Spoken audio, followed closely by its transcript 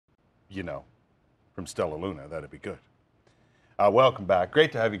you know, from Stella Luna. That'd be good. Welcome back.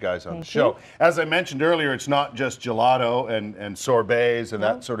 Great to have you guys on the show. You. As I mentioned earlier, it's not just gelato and sorbets and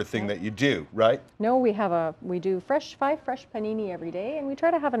that sort of thing that you do, right? No, we do 5 fresh panini every day, and we try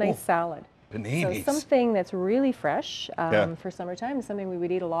to have a nice salad. Paninis. So something that's really fresh for summertime, something we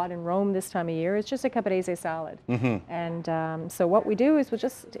would eat a lot in Rome this time of year, is just a caprese salad. And so what we do is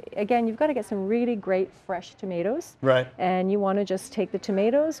again, you've got to get some really great fresh tomatoes. Right. And you want to just take the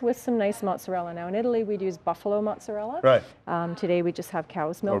tomatoes with some nice mozzarella. Now in Italy, we'd use buffalo mozzarella. Right. Today we just have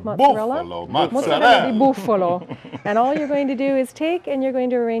cow's milk Or mozzarella. buffalo Mozzarella di bufalo. And all you're going to do is take and you're going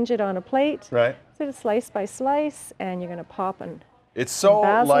to arrange it on a plate. Right. Sort of slice by slice, and you're going to pop and it's so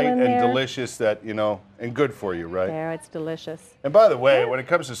light and delicious that, you know, and good for you, right? There, it's delicious. And by the way, when it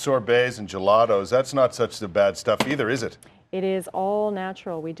comes to sorbets and gelatos, that's not such the bad stuff either, is it? It is all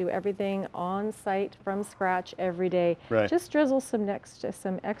natural. We do everything on site from scratch every day. Right. Just drizzle some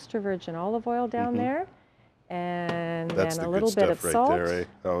extra virgin olive oil down there, and That's then the a little good bit of stuff salt. right there,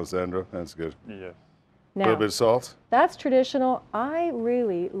 eh, Alessandro? That's good. Yeah. A Now, little bit of salt? That's traditional. I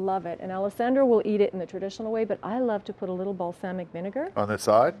really love it, and Alessandro will eat it in the traditional way, but I love to put a little balsamic vinegar On the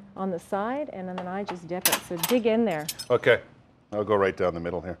side? on the side, and then I just dip it. So dig in there. Okay. I'll go right down the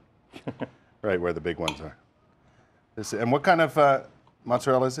middle here. Right where the big ones are. And what kind of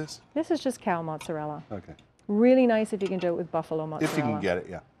mozzarella is this? This is just cow mozzarella. Okay. Really nice if you can do it with buffalo mozzarella. If you can get it,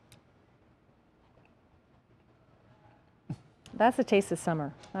 yeah. That's the taste of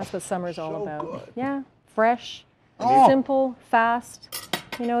summer. That's what summer's all about. Good. Yeah, fresh, Oh. simple, fast.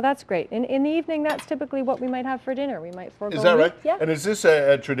 You know, that's great. In the evening, that's typically what we might have for dinner. We might forego Is that right? meat. Yeah. And is this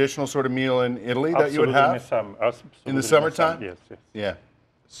a traditional sort of meal in Italy that you would have? Absolutely In the summertime? Yes, yes. Yeah.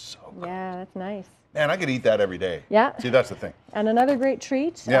 So good. Yeah, that's nice. Man, I could eat that every day. Yeah. See, that's the thing. And another great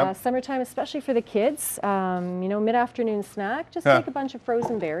treat, Yeah. summertime, especially for the kids, you know, mid-afternoon snack, just Yeah. take a bunch of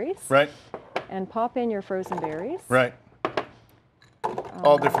frozen berries Right? and pop in your frozen berries. Right.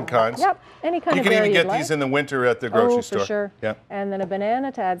 All different kinds. Yep, any kind You of can berry even you'd get like. these in the winter at the grocery Oh, store. for sure. Yeah. And then a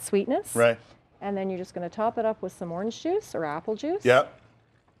banana to add sweetness. Right. And then you're just going to top it up with some orange juice or apple juice. Yeah.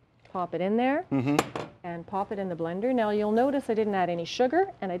 Pop it in there and pop it in the blender. Now you'll notice I didn't add any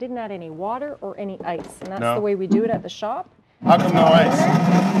sugar and I didn't add any water or any ice. And that's No. the way we do it at the shop. How come no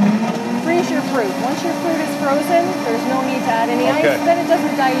ice? Freeze your fruit. Once your fruit is frozen, there's no need to add any Okay. ice. Then it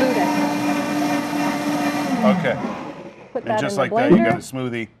doesn't dilute it. Okay. Put And that just in like the that, blender. you got a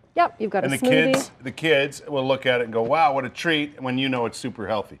smoothie. Yep, you've got And a the smoothie. kids will look at it and go, wow, what a treat, when you know it's super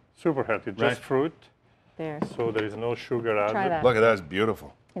healthy. Super healthy. Just Right. fruit, There. so there is no sugar added. Try that. Look at that, it's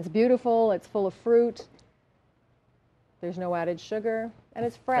beautiful. It's beautiful. It's full of fruit. There's no added sugar, and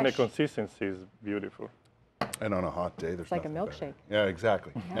it's fresh. And the consistency is beautiful. And on a hot day, there's It's like a nothing better. milkshake. Yeah,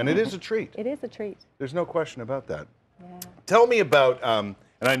 exactly. And it is a treat. It is a treat. There's no question about that. Yeah. Tell me about, and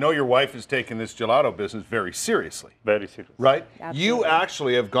I know your wife is taking this gelato business very seriously, Very serious. right? Absolutely. You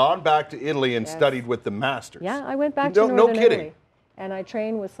actually have gone back to Italy and Yes. studied with the masters. Yeah, I went back No- to no Northern kidding. Italy, and I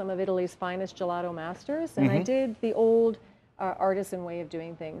trained with some of Italy's finest gelato masters, and Mm-hmm. I did the old artisan way of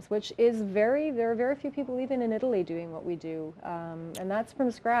doing things, which is there are very few people even in Italy doing what we do, and that's from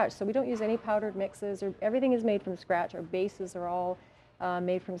scratch. So we don't use any powdered mixes, or everything is made from scratch. Our bases are all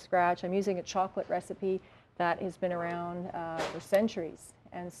made from scratch. I'm using a chocolate recipe that has been around for centuries.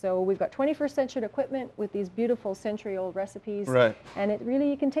 And so we've got 21st century equipment with these beautiful century-old recipes, Right. and it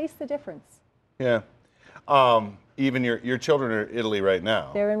really, you can taste the difference. Yeah. Even your children are in Italy right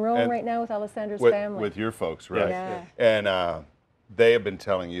now. They're in Rome And right now with Alessandro's with, family. with your folks, right? Yeah. And they have been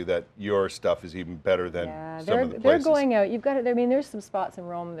telling you that your stuff is even better than Yeah, some they're of the they're places. going out. You've got to, I mean, there's some spots in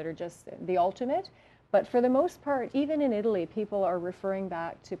Rome that are just the ultimate, but for the most part, even in Italy, people are referring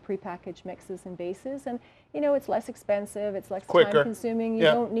back to prepackaged mixes and bases, and you know, it's less expensive, it's less Quicker. time-consuming. You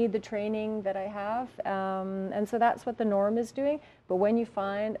Yeah. don't need the training that I have, and so that's what the norm is doing. But when you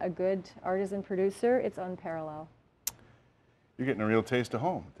find a good artisan producer, it's unparalleled. You're getting a real taste of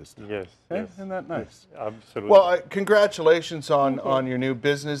home at this time. Yes, Eh? yes. Isn't that nice? Absolutely. Well, congratulations on Thank you. your new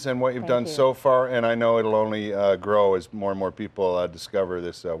business and what you've Thank done you. so far, and I know it'll only grow as more and more people discover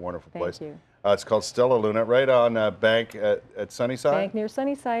this wonderful Thank place. you. It's called Stella Luna, right on Bank at Sunnyside? Bank near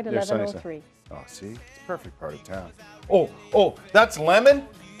Sunnyside, Near Sunnyside. 1103. Oh, see? It's a perfect part of town. Oh, that's lemon?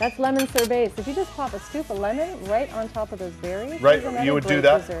 That's lemon sorbets. If you just pop a scoop of lemon right on top of those berries, Right, there's another you would do great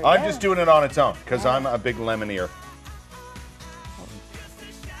that? dessert. I'm Yeah. just doing it on its own, because Yeah. I'm a big lemoneer.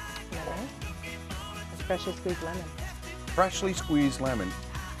 Freshly squeezed lemon. Freshly squeezed lemon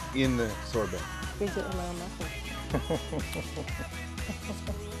in the sorbet. Squeeze it in a little muffin.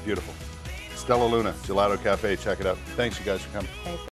 Beautiful. Stella Luna, Gelato Café, check it out. Thanks you guys for coming. Thanks.